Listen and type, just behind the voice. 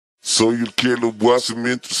Soy el que lo hace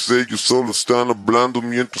mientras ellos solo están hablando.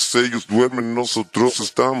 Mientras ellos duermen, nosotros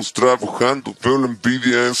estamos trabajando. Veo la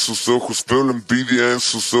envidia en sus ojos, veo la envidia en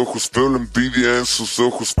sus ojos, veo la envidia en sus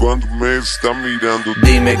ojos cuando me está mirando.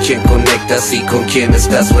 Dime quién conectas y con quién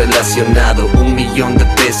estás relacionado. 1.000.000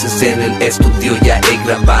 de veces en el estudio ya he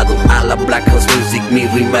grabado. A la Black House Music mi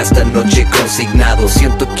rima esta noche consignado.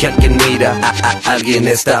 Siento que alguien mira, alguien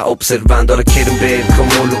está observando. Ahora quieren ver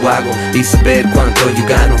cómo lo hago y saber cuánto yo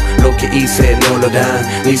gano. Lo que hice no lo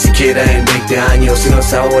dan, ni siquiera en 20 años. Si no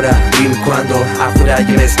es ahora, dime cuándo. Afuera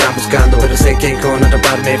ya me están buscando, pero sé que con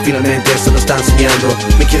atraparme finalmente se lo están soñando.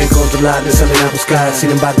 Me quieren controlar, me salen a buscar.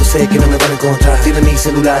 Sin embargo sé que no me van a encontrar. Tienen mi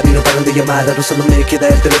celular y no paran de llamar. Ahora solo me queda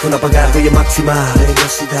el teléfono apagado y a máxima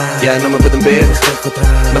velocidad. Ya no me pueden ver,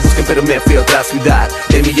 me busquen pero me fui a otra ciudad.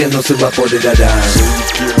 De mi no se va a poder arar. Soy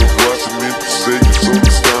el que lo hace mientras ellos solo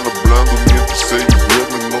están hablando. Mientras ellos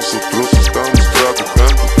duermen, nosotros estamos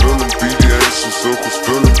trabajando. Veo la envidia en sus ojos,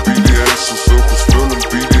 veo la envidia en sus ojos, veo la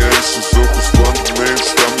envidia en sus ojos cuando me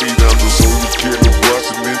están mirando. Soy el que lo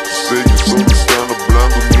hace mientras ellos solo están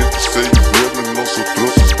hablando. Mientras ellos duermen,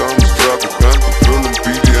 nosotros estamos trabajando. Veo la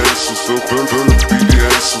envidia en sus ojos, veo la envidia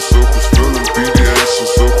en sus ojos, veo la envidia en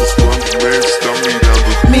sus ojos cuando me están mirando.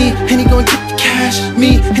 Me, and he gon' get the cash.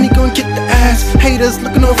 Me, and he gon' get the ass. Haters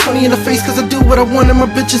looking all funny in the face cause I do what I want and my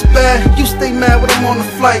bitch is bad. You stay mad when I'm on a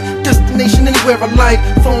flight. Destination anywhere I like.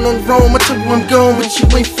 Phone on Rome, I tell you I'm going, but you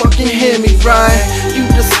ain't fucking hear me right. You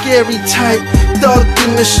the scary type. Thug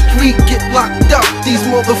in the street, get locked up. These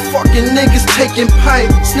motherfucking niggas taking pipe.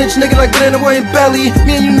 Snitch nigga like banana boy and belly.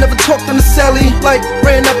 Me and you never talked on the celly. Like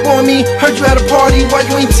ran up on me, heard you at a party, why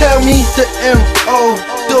you ain't tell me? The M.O.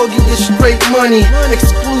 Doggy is straight money.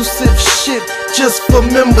 Exclusive shit, just for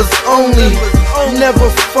members only. Never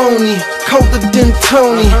phony, colder than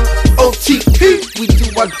Tony. OTP, we do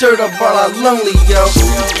our dirt up while our lonely, yo. Soy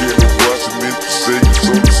el que lo hace mientras ellos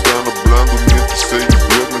solo están hablando. Mientras ellos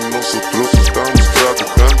duermen, nosotros estamos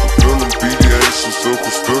trabajando. Veo la envidia en sus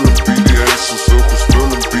ojos, veo la envidia en sus ojos, veo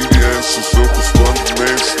la envidia en sus ojos cuando me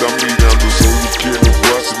están mirando. Soy el que lo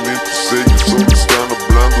hace mientras ellos solo están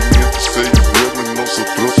hablando. Mientras ellos duermen,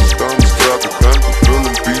 nosotros estamos trabajando. Veo la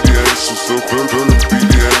envidia en sus ojos, veo la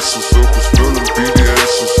envidia en sus ojos, veo la envidia en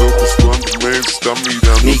sus ojos cuando me están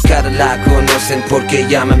mirando. Mi cara la conocen porque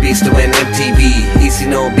ya me han visto en MTV. Y si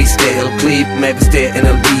no viste el clip, me viste en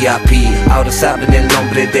el VIP. Ahora saben el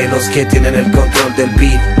nombre de los que tienen el control del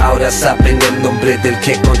beat. Ahora saben el nombre del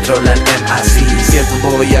que controla el MAC. Siempre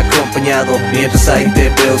voy acompañado, mientras ahí te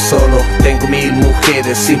veo solo. Tengo 1000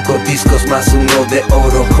 mujeres, 5 discos más uno de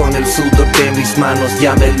oro. Con el sudor de mis manos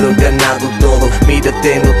ya me lo he ganado todo.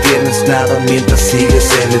 Mírate, no tienes nada mientras sigues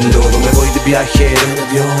en el lodo. Me voy de viaje en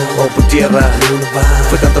avión o por tierra.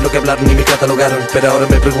 Fue tanto lo que hablaron y me catalogaron, pero ahora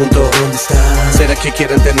me pregunto ¿dónde están? ¿Será que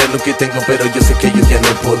quieren tener lo que tengo pero yo sé que ellos ya no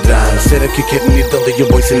podrán? ¿Será que quieren ir donde yo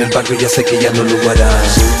voy sin embargo ya sé que ya no lo harán?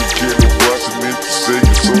 Soy el que lo hace mientras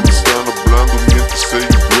ellos solo están hablando. Mientras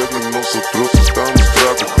ellos duermen, nosotros estamos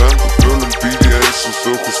trabajando. Veo la envidia en sus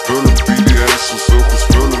ojos, veo la envidia en sus ojos,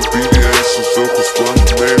 veo la envidia en sus ojos.